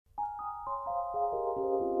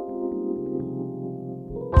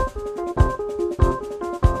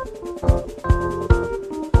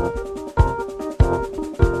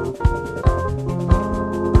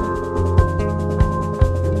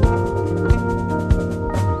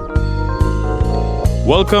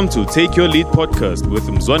Welcome to Take Your Lead podcast with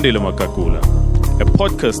Mzwandile Makakula, a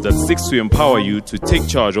podcast that seeks to empower you to take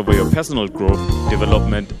charge over your personal growth,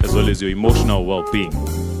 development, as well as your emotional well-being.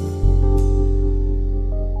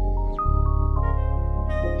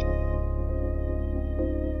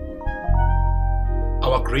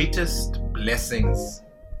 Our greatest blessings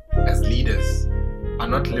as leaders are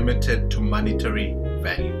not limited to monetary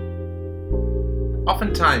value.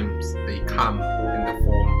 Oftentimes, they come in the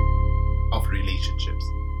form of relationships.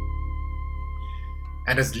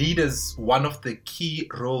 And as leaders, one of the key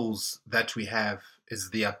roles that we have is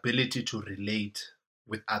the ability to relate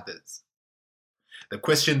with others. The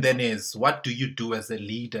question then is, what do you do as a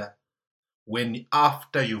leader when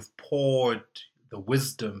after you've poured the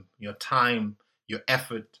wisdom, your time, your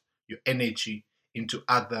effort, your energy into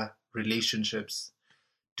other relationships?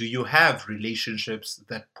 Do you have relationships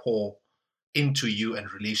that pour into you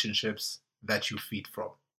and relationships that you feed from?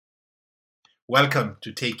 Welcome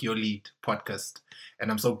to Take Your Lead podcast, and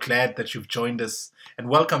I'm so glad that you've joined us, and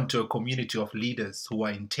welcome to a community of leaders who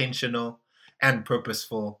are intentional and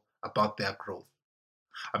purposeful about their growth.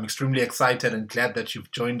 I'm extremely excited and glad that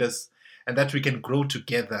you've joined us and that we can grow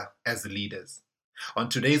together as leaders. On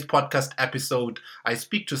today's podcast episode, I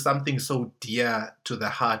speak to something so dear to the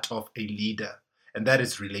heart of a leader, and that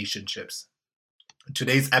is relationships. In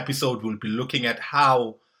today's episode, we'll be looking at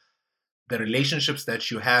how the relationships that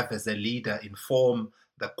you have as a leader inform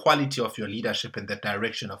the quality of your leadership and the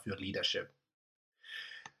direction of your leadership.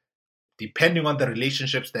 Depending on the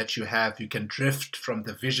relationships that you have, you can drift from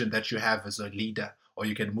the vision that you have as a leader, or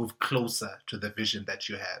you can move closer to the vision that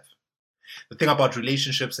you have. The thing about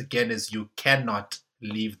relationships, again, is you cannot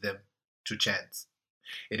leave them to chance.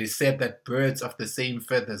 It is said that birds of the same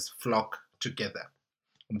feathers flock together.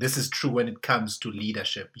 And this is true when it comes to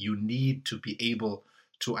leadership. You need to be able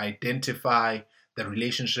to identify the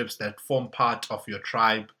relationships that form part of your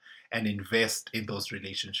tribe and invest in those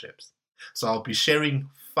relationships. So I'll be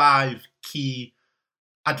sharing 5 key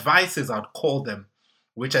advices, I'd call them,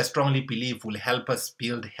 which I strongly believe will help us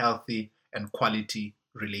build healthy and quality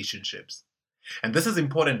relationships. And this is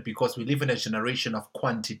important because we live in a generation of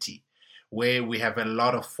quantity where we have a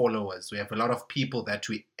lot of followers, we have a lot of people that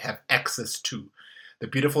we have access to. The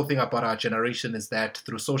beautiful thing about our generation is that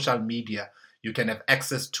through social media, you can have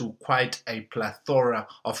access to quite a plethora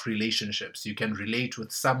of relationships. You can relate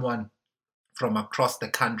with someone from across the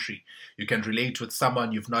country. You can relate with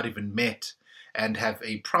someone you've not even met and have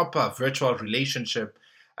a proper virtual relationship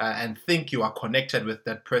and think you are connected with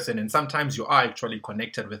that person. And sometimes you are actually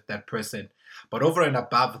connected with that person. But over and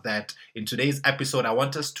above that, in today's episode, I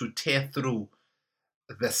want us to tear through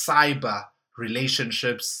the cyber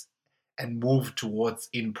relationships and move towards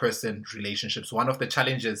in-person relationships. One of the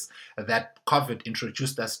challenges that COVID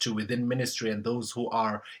introduced us to within ministry and those who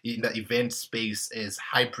are in the event space is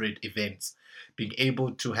hybrid events, being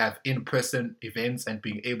able to have in-person events and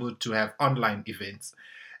being able to have online events.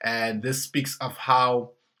 And this speaks of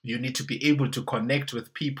how you need to be able to connect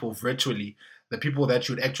with people virtually, the people that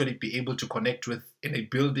you'd actually be able to connect with in a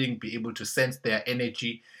building, be able to sense their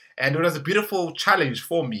energy. And it was a beautiful challenge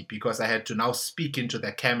for me because I had to now speak into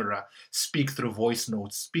the camera, speak through voice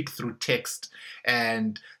notes, speak through text,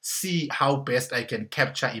 and see how best I can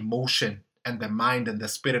capture emotion and the mind and the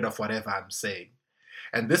spirit of whatever I'm saying.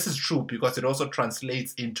 And this is true because it also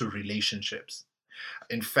translates into relationships.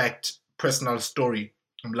 In fact, personal story,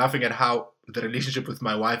 I'm laughing at how the relationship with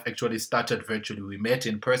my wife actually started virtually. We met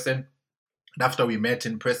in person. And after we met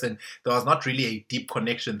in person, there was not really a deep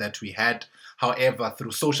connection that we had. However,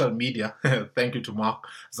 through social media, thank you to Mark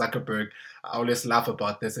Zuckerberg, I always laugh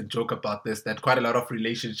about this and joke about this, that quite a lot of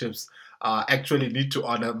relationships actually need to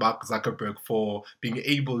honor Mark Zuckerberg for being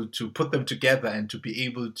able to put them together and to be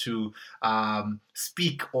able to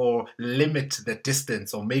speak or limit the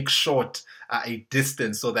distance or make short a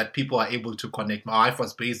distance so that people are able to connect. My wife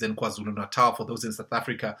was based in KwaZulu-Natal. For those in South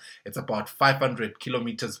Africa, it's about 500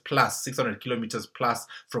 kilometers plus, 600 kilometers plus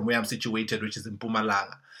from where I'm situated, which is in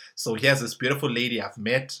Mpumalanga. So here's this beautiful lady I've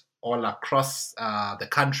met all across the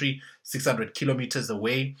country, 600 kilometers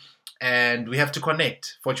away, and we have to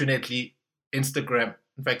connect. Fortunately, Instagram,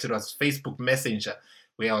 in fact, it was Facebook Messenger,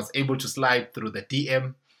 where I was able to slide through the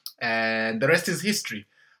DM, and the rest is history.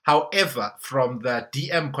 However, from the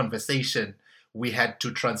DM conversation, we had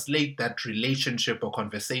to translate that relationship or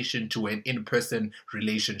conversation to an in-person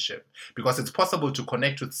relationship, because it's possible to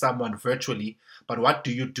connect with someone virtually, but what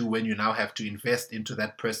do you do when you now have to invest into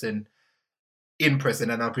that person in person.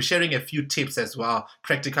 And I'll be sharing a few tips as well,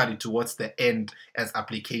 practically towards the end as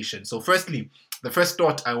application. So firstly, the first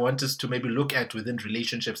thought I want us to maybe look at within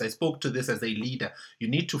relationships, I spoke to this as a leader. You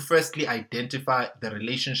need to firstly identify the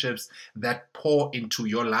relationships that pour into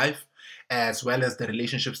your life, as well as the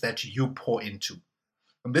relationships that you pour into.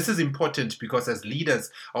 And this is important because as leaders,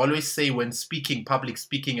 I always say when speaking, public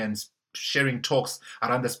speaking and sharing talks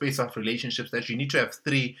around the space of relationships, that you need to have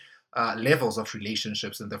three levels of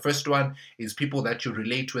relationships. And the first one is people that you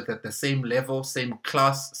relate with at the same level, same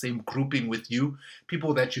class, same grouping with you,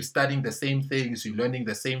 people that you're studying the same things, you're learning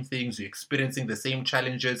the same things, you're experiencing the same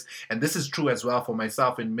challenges. And this is true as well for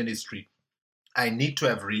myself in ministry. I need to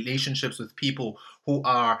have relationships with people who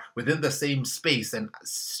are within the same space and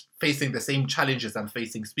facing the same challenges I'm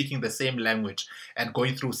facing, speaking the same language, and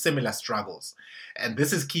going through similar struggles. And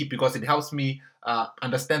this is key because it helps me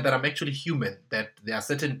understand that I'm actually human, that there are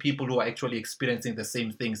certain people who are actually experiencing the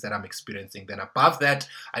same things that I'm experiencing. Then above that,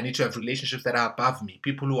 I need to have relationships that are above me,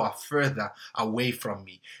 people who are further away from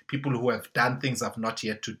me, people who have done things I've not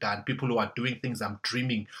yet to done, people who are doing things I'm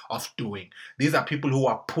dreaming of doing. These are people who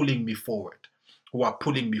are pulling me forward.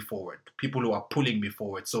 People who are pulling me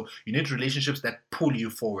forward. So you need relationships that pull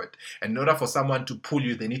you forward. And in order for someone to pull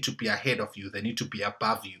you, they need to be ahead of you. They need to be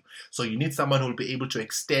above you. So you need someone who will be able to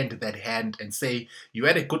extend that hand and say, you're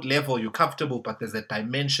at a good level, you're comfortable, but there's a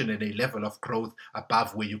dimension and a level of growth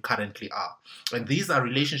above where you currently are. And these are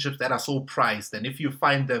relationships that are so prized. And if you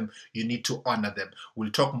find them, you need to honor them.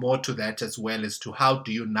 We'll talk more to that as well as to how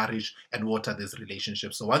do you nourish and water these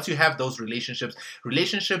relationships. So once you have those relationships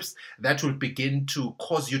that will begin to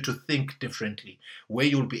cause you to think differently, where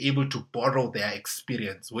you'll be able to borrow their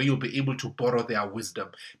experience, where you'll be able to borrow their wisdom.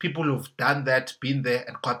 People who've done that, been there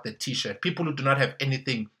and got the t-shirt. People who do not have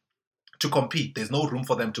anything to compete. There's no room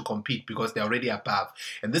for them to compete because they're already above.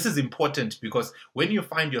 And this is important because when you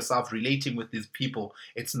find yourself relating with these people,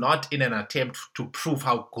 it's not in an attempt to prove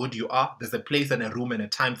how good you are. There's a place and a room and a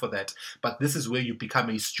time for that. But this is where you become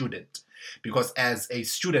a student. Because as a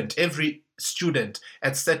student, every student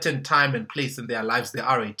at certain time and place in their lives, they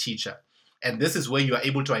are a teacher. And this is where you are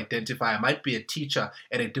able to identify, I might be a teacher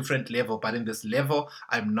at a different level, but in this level,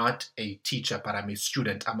 I'm not a teacher, but I'm a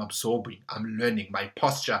student. I'm absorbing, I'm learning. My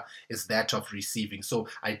posture is that of receiving. So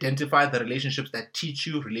identify the relationships that teach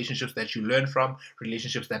you, relationships that you learn from,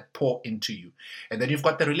 relationships that pour into you. And then you've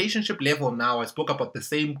got the relationship level now. I spoke about the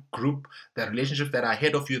same group, the relationships that are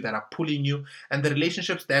ahead of you, that are pulling you, and the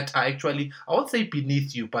relationships that are actually, I won't say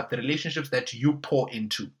beneath you, but the relationships that you pour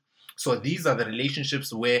into. So these are the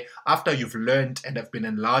relationships where after you've learned and have been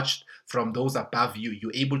enlarged from those above you,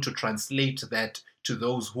 you're able to translate that to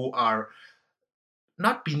those who are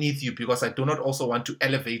not beneath you, because I do not also want to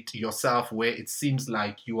elevate yourself where it seems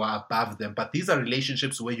like you are above them. But these are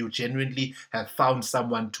relationships where you genuinely have found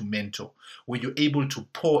someone to mentor, where you're able to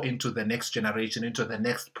pour into the next generation, into the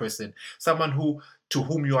next person, someone to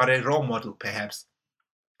whom you are a role model perhaps.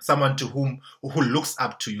 Someone who looks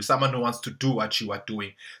up to you, someone who wants to do what you are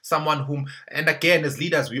doing, someone whom, and again, as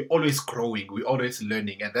leaders, we're always growing, we're always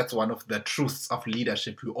learning, and that's one of the truths of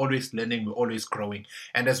leadership. We're always learning, we're always growing.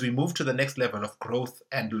 And as we move to the next level of growth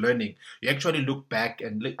and learning, you actually look back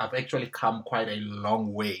and I've actually come quite a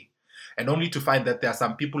long way. And only to find that there are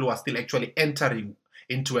some people who are still actually entering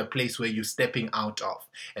into a place where you're stepping out of.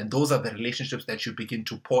 And those are the relationships that you begin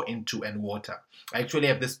to pour into and water. I actually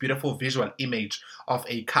have this beautiful visual image of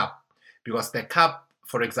a cup, because the cup,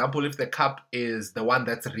 for example, if the cup is the one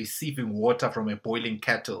that's receiving water from a boiling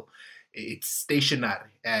kettle, it's stationary,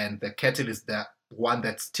 and the kettle is the one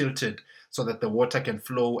that's tilted so that the water can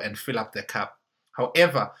flow and fill up the cup.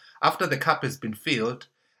 However, after the cup has been filled,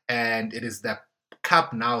 and it is the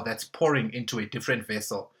cup now that's pouring into a different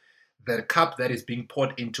vessel, the cup that is being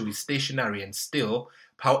poured into is stationary and still.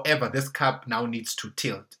 However, this cup now needs to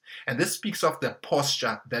tilt. And this speaks of the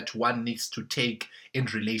posture that one needs to take in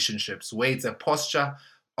relationships, where it's a posture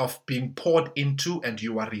of being poured into and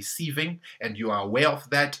you are receiving and you are aware of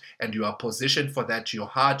that and you are positioned for that. Your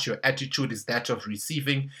heart, your attitude is that of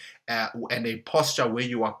receiving, and a posture where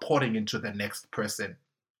you are pouring into the next person.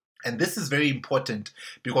 And this is very important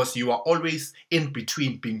because you are always in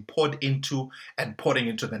between being poured into and pouring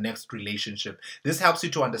into the next relationship. This helps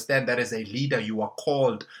you to understand that as a leader, you are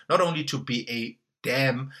called not only to be a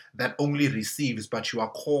dam that only receives, but you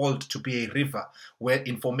are called to be a river where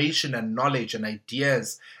information and knowledge and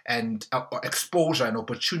ideas and exposure and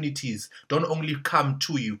opportunities don't only come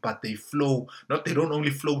to you, but they flow. They don't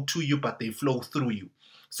only flow to you, but they flow through you.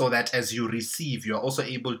 So that as you receive, you're also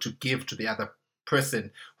able to give to the other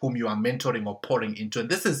person whom you are mentoring or pouring into. And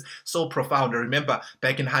this is so profound. I remember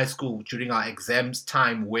back in high school during our exams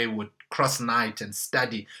time where we would cross night and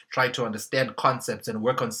study, try to understand concepts and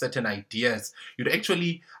work on certain ideas. I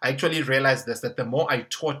actually realized this, that the more I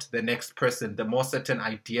taught the next person, the more certain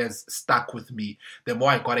ideas stuck with me, the more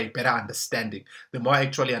I got a better understanding, the more I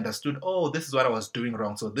actually understood, oh, this is what I was doing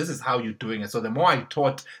wrong, so this is how you're doing it. So the more I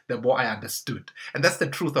taught, the more I understood. And that's the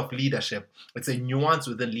truth of leadership. It's a nuance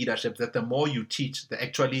within leadership that the more you teach,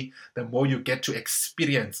 the more you get to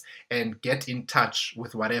experience and get in touch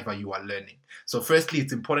with whatever you are learning. So firstly,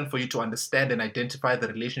 it's important for you to understand and identify the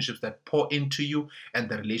relationships that pour into you and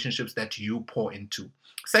the relationships that you pour into.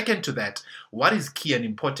 Second to that, what is key and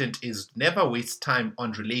important is never waste time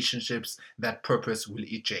on relationships that purpose will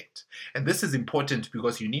eject. And this is important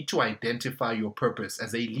because you need to identify your purpose.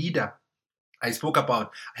 As a leader, I spoke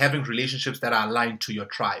about having relationships that are aligned to your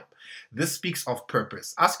tribe. This speaks of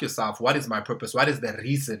purpose. Ask yourself, what is my purpose? What is the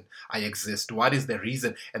reason I exist? What is the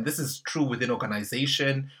reason? And this is true within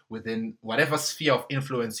organization, within whatever sphere of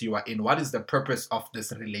influence you are in. What is the purpose of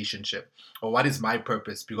this relationship? Or what is my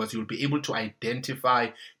purpose? Because you'll be able to identify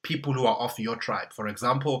people who are of your tribe. For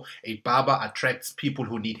example, a barber attracts people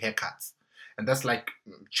who need haircuts. And that's like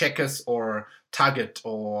Checkers or Target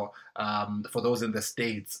or for those in the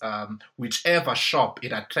States, whichever shop,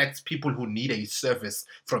 it attracts people who need a service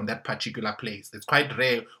from that particular place. It's quite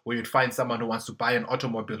rare where you'd find someone who wants to buy an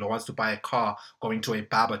automobile or wants to buy a car going to a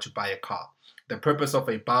barber to buy a car. The purpose of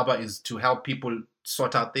a barber is to help people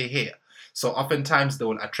sort out their hair. So oftentimes they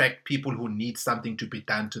will attract people who need something to be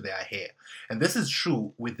done to their hair. And this is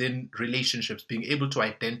true within relationships, being able to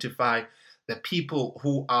identify the people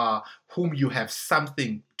whom you have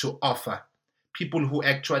something to offer, people who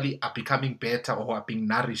actually are becoming better or who are being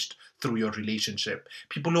nourished through your relationship,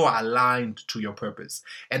 people who are aligned to your purpose.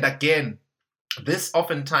 And again, this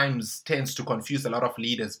oftentimes tends to confuse a lot of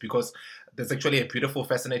leaders because there's actually a beautiful,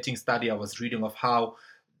 fascinating study I was reading of how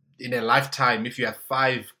in a lifetime, if you have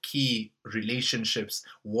 5 key relationships,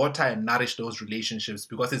 water and nourish those relationships,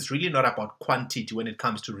 because it's really not about quantity when it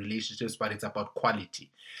comes to relationships, but it's about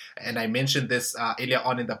quality. And I mentioned this earlier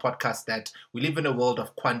on in the podcast that we live in a world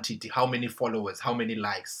of quantity. How many followers, how many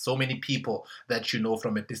likes, so many people that you know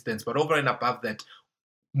from a distance. But over and above that,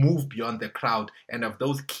 move beyond the crowd and of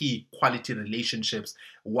those key quality relationships.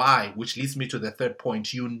 Why? Which leads me to the third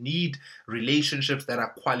point. You need relationships that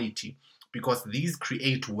are quality, because these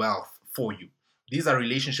create wealth for you. These are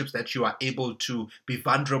relationships that you are able to be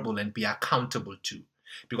vulnerable and be accountable to.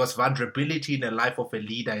 Because vulnerability in the life of a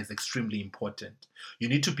leader is extremely important. You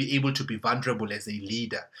need to be able to be vulnerable as a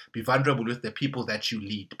leader. Be vulnerable with the people that you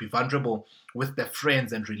lead. Be vulnerable with the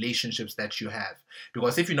friends and relationships that you have.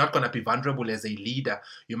 Because if you're not going to be vulnerable as a leader,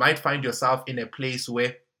 you might find yourself in a place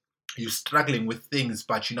where you're struggling with things,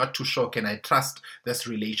 but you're not too sure, can I trust this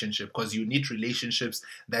relationship? Because you need relationships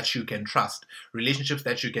that you can trust. Relationships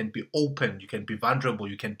that you can be open, you can be vulnerable,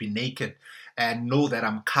 you can be naked, and know that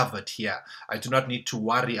I'm covered here. I do not need to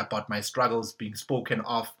worry about my struggles being spoken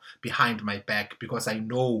of behind my back, because I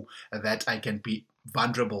know that I can be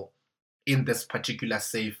vulnerable in this particular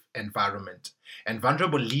safe environment. And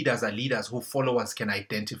vulnerable leaders are leaders who followers can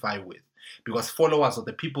identify with. Because followers or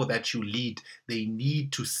the people that you lead, they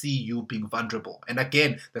need to see you being vulnerable. And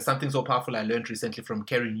again, there's something so powerful I learned recently from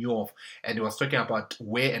Kerry Newhoff, and he was talking about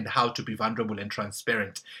where and how to be vulnerable and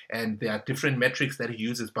transparent. And there are different metrics that he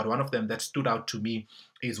uses, but one of them that stood out to me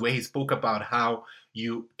is where he spoke about how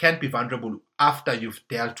you can't be vulnerable after you've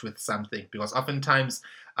dealt with something. Because oftentimes,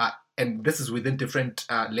 and this is within different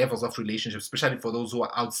levels of relationships, especially for those who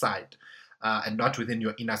are outside, and not within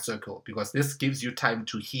your inner circle, because this gives you time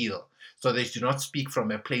to heal, so that you do not speak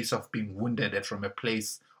from a place of being wounded and from a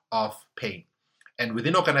place of pain. And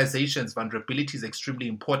within organizations, vulnerability is extremely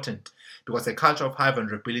important, because a culture of high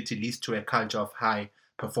vulnerability leads to a culture of high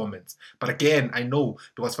performance. But again, I know,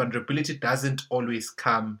 because vulnerability doesn't always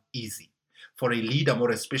come easy. For a leader,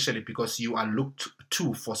 more especially, because you are looked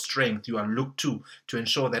to for strength, you are looked to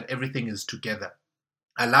ensure that everything is together.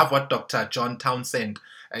 I love what Dr. John Townsend,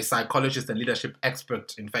 a psychologist and leadership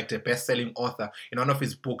expert, in fact, a best-selling author, in one of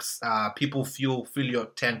his books, People Fill Your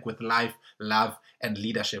Tank with Life, Love, and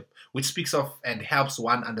Leadership, which speaks of and helps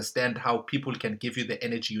one understand how people can give you the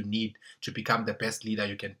energy you need to become the best leader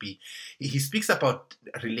you can be. He speaks about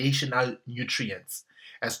relational nutrients,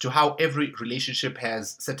 as to how every relationship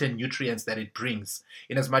has certain nutrients that it brings,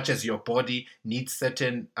 in as much as your body needs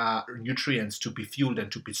certain nutrients to be fueled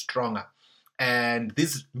and to be stronger. And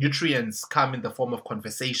these nutrients come in the form of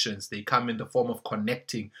conversations. They come in the form of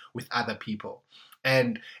connecting with other people.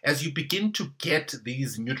 And as you begin to get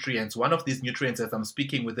these nutrients, one of these nutrients, as I'm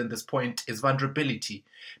speaking within this point, is vulnerability,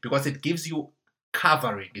 because it gives you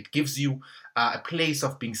covering. It gives you a place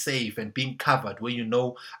of being safe and being covered, where you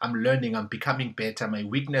know, I'm learning, I'm becoming better. My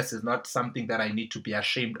weakness is not something that I need to be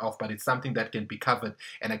ashamed of, but it's something that can be covered,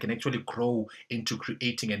 and I can actually grow into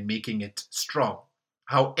creating and making it strong.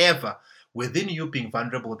 However, within you being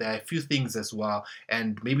vulnerable, there are a few things as well,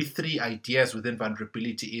 and maybe 3 ideas within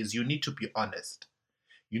vulnerability is you need to be honest.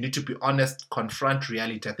 You need to be honest, confront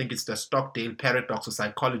reality. I think it's the Stockdale paradox of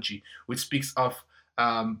psychology, which speaks of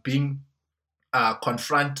being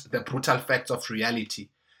confront the brutal facts of reality,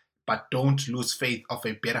 but don't lose faith of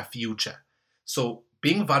a better future. So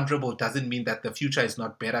being vulnerable doesn't mean that the future is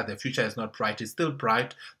not better, the future is not bright. It's still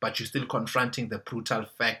bright, but you're still confronting the brutal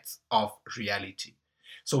facts of reality.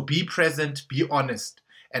 So be present, be honest,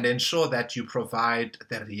 and ensure that you provide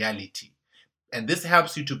the reality. And this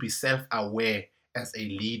helps you to be self-aware as a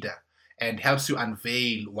leader, and helps you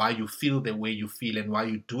unveil why you feel the way you feel and why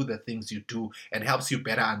you do the things you do, and helps you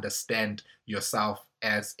better understand yourself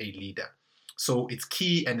as a leader. So it's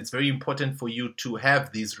key, and it's very important for you to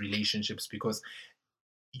have these relationships, because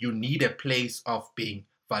you need a place of being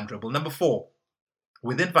vulnerable. Number 4,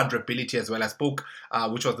 within vulnerability as well, I spoke,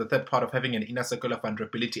 which was the third part of having an inner circle of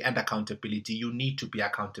vulnerability and accountability. You need to be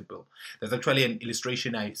accountable. There's actually an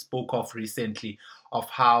illustration I spoke of recently of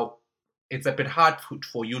how it's a bit hard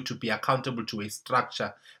for you to be accountable to a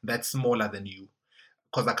structure that's smaller than you,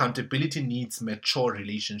 because accountability needs mature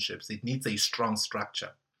relationships. It needs a strong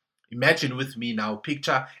structure. Imagine with me now,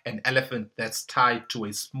 picture an elephant that's tied to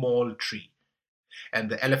a small tree, and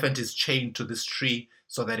the elephant is chained to this tree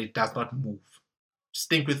so that it does not move. Just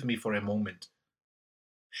think with me for a moment.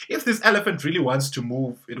 If this elephant really wants to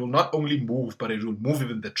move, it will not only move, but it will move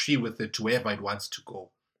even the tree with it to wherever it wants to go.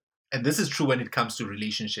 And this is true when it comes to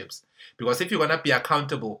relationships. Because if you're going to be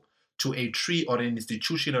accountable to a tree or an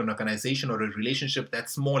institution or an organization or a relationship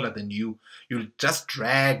that's smaller than you, you'll just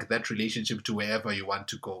drag that relationship to wherever you want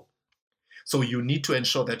to go. So you need to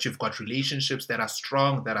ensure that you've got relationships that are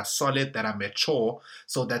strong, that are solid, that are mature,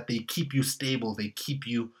 so that they keep you stable, they keep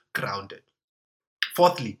you grounded.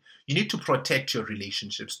 Fourthly, you need to protect your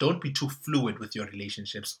relationships. Don't be too fluid with your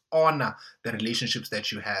relationships. Honor the relationships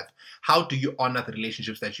that you have. How do you honor the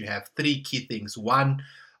relationships that you have? 3 key things. 1,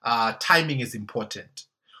 timing is important.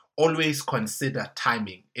 Always consider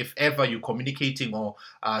timing. If ever you're communicating or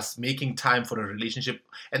making time for a relationship,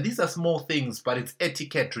 and these are small things, but it's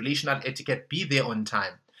etiquette, relational etiquette, be there on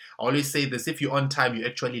time. I always say this: if you're on time, you're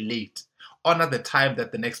actually late. Honor the time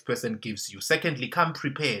that the next person gives you. Secondly, come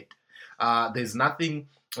prepared. There's nothing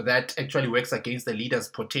that actually works against the leader's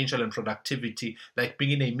potential and productivity like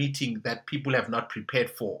being in a meeting that people have not prepared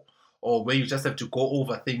for, or where you just have to go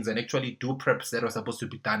over things and actually do preps that are supposed to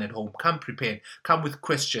be done at home. Come prepared. Come with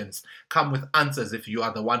questions. Come with answers if you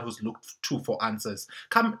are the one who's looked to for answers.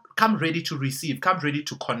 Come ready to receive. Come ready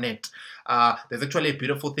to connect. There's actually a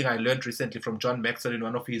beautiful thing I learned recently from John Maxwell in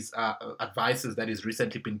one of his advices that he's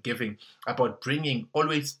recently been giving about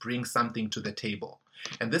always bring something to the table.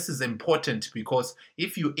 And this is important because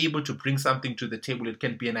if you're able to bring something to the table, it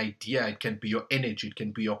can be an idea, it can be your energy, it can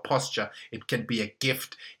be your posture, it can be a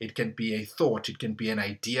gift, it can be a thought, it can be an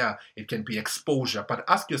idea, it can be exposure. But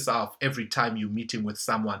ask yourself every time you're meeting with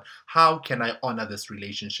someone, how can I honor this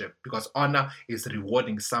relationship? Because honor is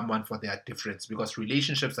rewarding someone for their difference, because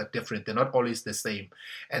relationships are different. They're not always the same,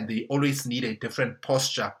 and they always need a different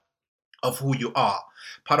posture of who you are.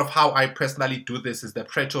 Part of how I personally do this is the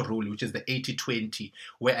Pareto rule, which is the 80-20,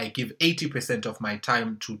 where I give 80% of my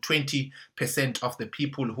time to 20% of the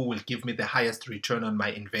people who will give me the highest return on my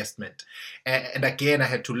investment. And again, I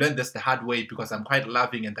had to learn this the hard way because I'm quite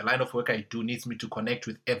loving and the line of work I do needs me to connect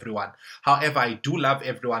with everyone. However, I do love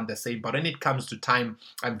everyone the same, but when it comes to time,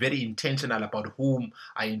 I'm very intentional about whom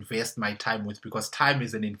I invest my time with, because time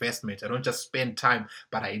is an investment. I don't just spend time,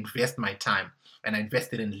 but I invest my time. And I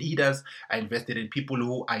invested in leaders, I invested in people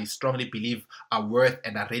who I strongly believe are worth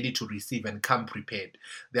and are ready to receive and come prepared.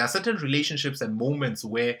 There are certain relationships and moments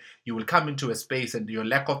where you will come into a space and your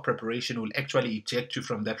lack of preparation will actually eject you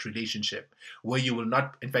from that relationship, where you will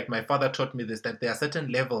not, in fact, my father taught me this, that there are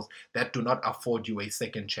certain levels that do not afford you a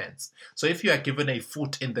second chance. So if you are given a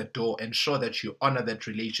foot in the door, ensure that you honor that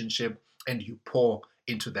relationship and you pour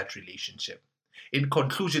into that relationship. In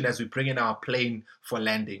conclusion, as we bring in our plane for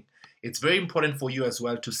landing, it's very important for you as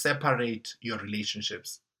well to separate your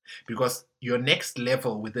relationships, because your next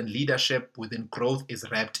level within leadership, within growth, is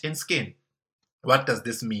wrapped in skin. What does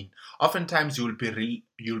this mean? Oftentimes you'll be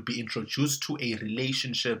introduced to a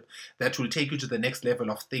relationship that will take you to the next level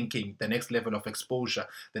of thinking, the next level of exposure,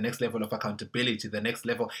 the next level of accountability, the next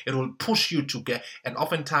level. It will push you to get, and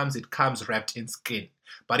oftentimes it comes wrapped in skin.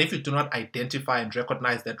 But if you do not identify and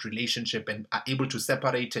recognize that relationship and are able to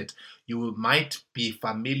separate it, you might be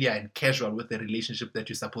familiar and casual with the relationship that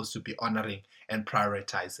you're supposed to be honoring and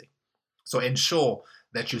prioritizing. So ensure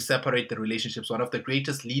that you separate the relationships. One of the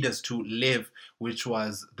greatest leaders to live, which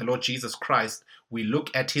was the Lord Jesus Christ, we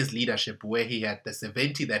look at his leadership where he had the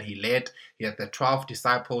 70 that he led, he had the 12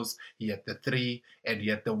 disciples, he had the 3, and he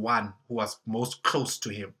had the 1 who was most close to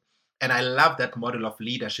him. And I love that model of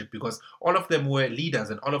leadership because all of them were leaders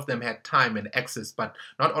and all of them had time and access, but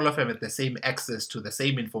not all of them had the same access to the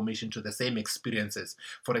same information, to the same experiences.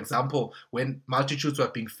 For example, when multitudes were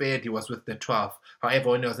being fed, he was with the 12. However,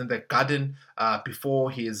 when he was in the garden before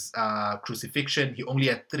his crucifixion, he only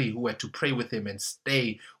had 3 who had to pray with him and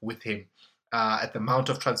stay with him. At the Mount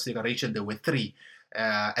of Transfiguration, there were 3.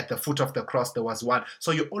 At the foot of the cross, there was 1.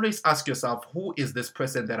 So you always ask yourself, who is this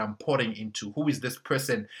person that I'm pouring into? Who is this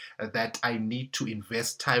person that I need to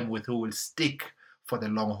invest time with, who will stick for the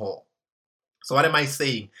long haul? So what am I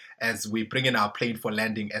saying as we bring in our plane for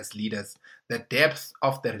landing as leaders? The depth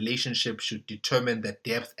of the relationship should determine the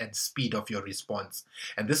depth and speed of your response.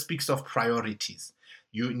 And this speaks of priorities.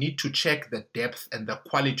 You need to check the depth and the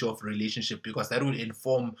quality of relationship because that will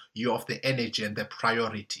inform you of the energy and the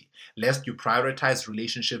priority. Lest you prioritize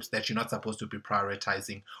relationships that you're not supposed to be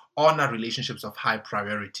prioritizing. Honor relationships of high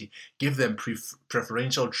priority. Give them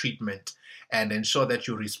preferential treatment and ensure that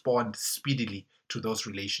you respond speedily to those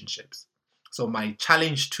relationships. So my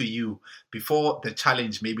challenge to you, before the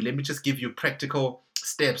challenge, maybe let me just give you practical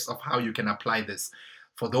steps of how you can apply this.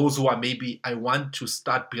 For those who are maybe, I want to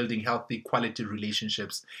start building healthy quality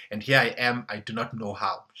relationships. And here I am, I do not know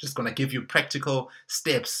how. Just going to give you practical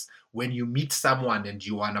steps. When you meet someone and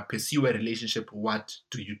you want to pursue a relationship, what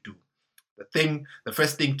do you do? The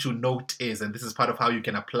first thing to note is, and this is part of how you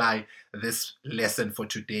can apply this lesson for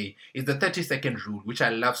today, is the 30-second rule, which I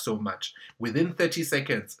love so much. Within 30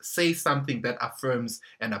 seconds, say something that affirms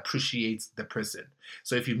and appreciates the person.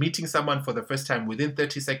 So if you're meeting someone for the first time, within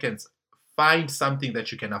 30 seconds, find something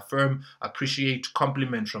that you can affirm, appreciate,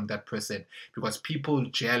 compliment from that person, because people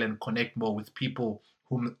gel and connect more with people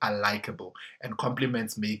whom are likable, and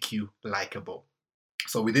compliments make you likable.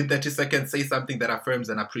 So within 30 seconds, say something that affirms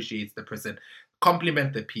and appreciates the person.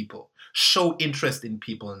 Compliment the people. Show interest in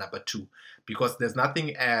people, number 2. Because there's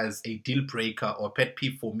nothing as a deal breaker or pet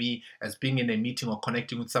peeve for me as being in a meeting or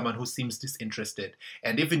connecting with someone who seems disinterested.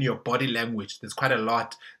 And even your body language, there's quite a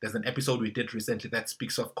lot. There's an episode we did recently that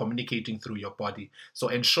speaks of communicating through your body. So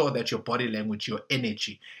ensure that your body language, your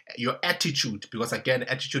energy, your attitude, because again,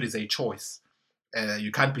 attitude is a choice.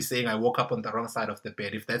 You can't be saying, I woke up on the wrong side of the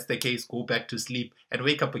bed. If that's the case, go back to sleep and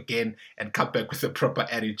wake up again and come back with a proper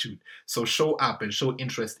attitude. So show up and show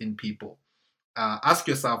interest in people. Ask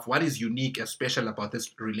yourself, what is unique and special about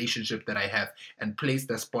this relationship that I have, and place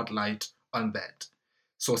the spotlight on that.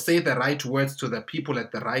 So say the right words to the people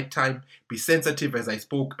at the right time. Be sensitive, as I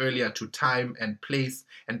spoke earlier, to time and place,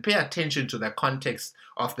 and pay attention to the context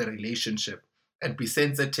of the relationship, and be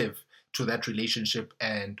sensitive to that relationship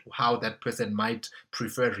and how that person might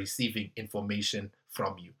prefer receiving information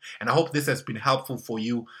from you. And I hope this has been helpful for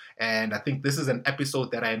you. And I think this is an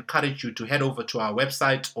episode that I encourage you to head over to our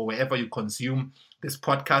website or wherever you consume this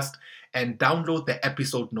podcast and download the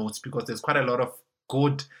episode notes, because there's quite a lot of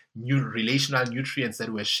good new relational nutrients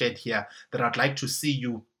that were shared here that I'd like to see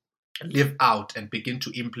you live out and begin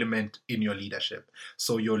to implement in your leadership.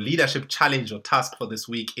 So your leadership challenge or task for this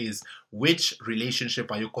week is, which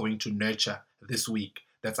relationship are you going to nurture this week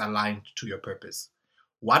that's aligned to your purpose?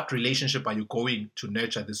 What relationship are you going to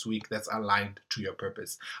nurture this week that's aligned to your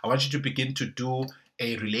purpose? I want you to begin to do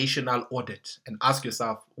a relational audit and ask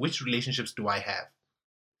yourself, which relationships do I have?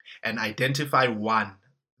 And identify one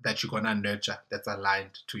that you're going to nurture that's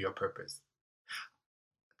aligned to your purpose.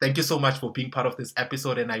 Thank you so much for being part of this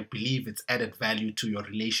episode, and I believe it's added value to your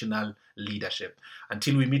relational leadership.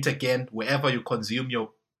 Until we meet again, wherever you consume your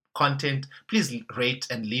content, please rate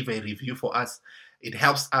and leave a review for us. It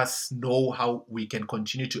helps us know how we can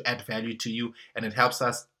continue to add value to you, and it helps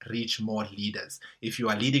us reach more leaders. If you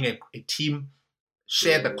are leading a team,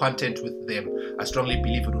 share the content with them. I strongly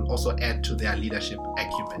believe it will also add to their leadership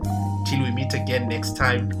acumen. Till we meet again next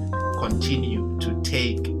time, continue to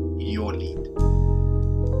take your lead.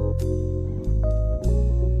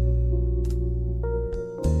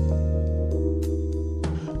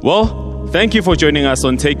 Well, thank you for joining us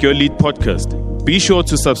on Take Your Lead podcast. Be sure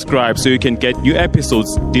to subscribe so you can get new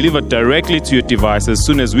episodes delivered directly to your device as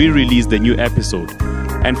soon as we release the new episode.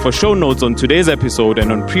 And for show notes on today's episode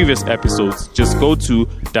and on previous episodes, just go to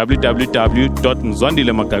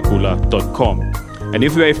www.mzwandilemakakula.com. And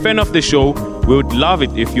if you're a fan of the show, we would love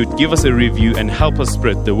it if you'd give us a review and help us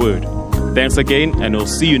spread the word. Thanks again, and we'll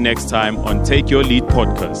see you next time on Take Your Lead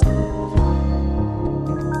podcast.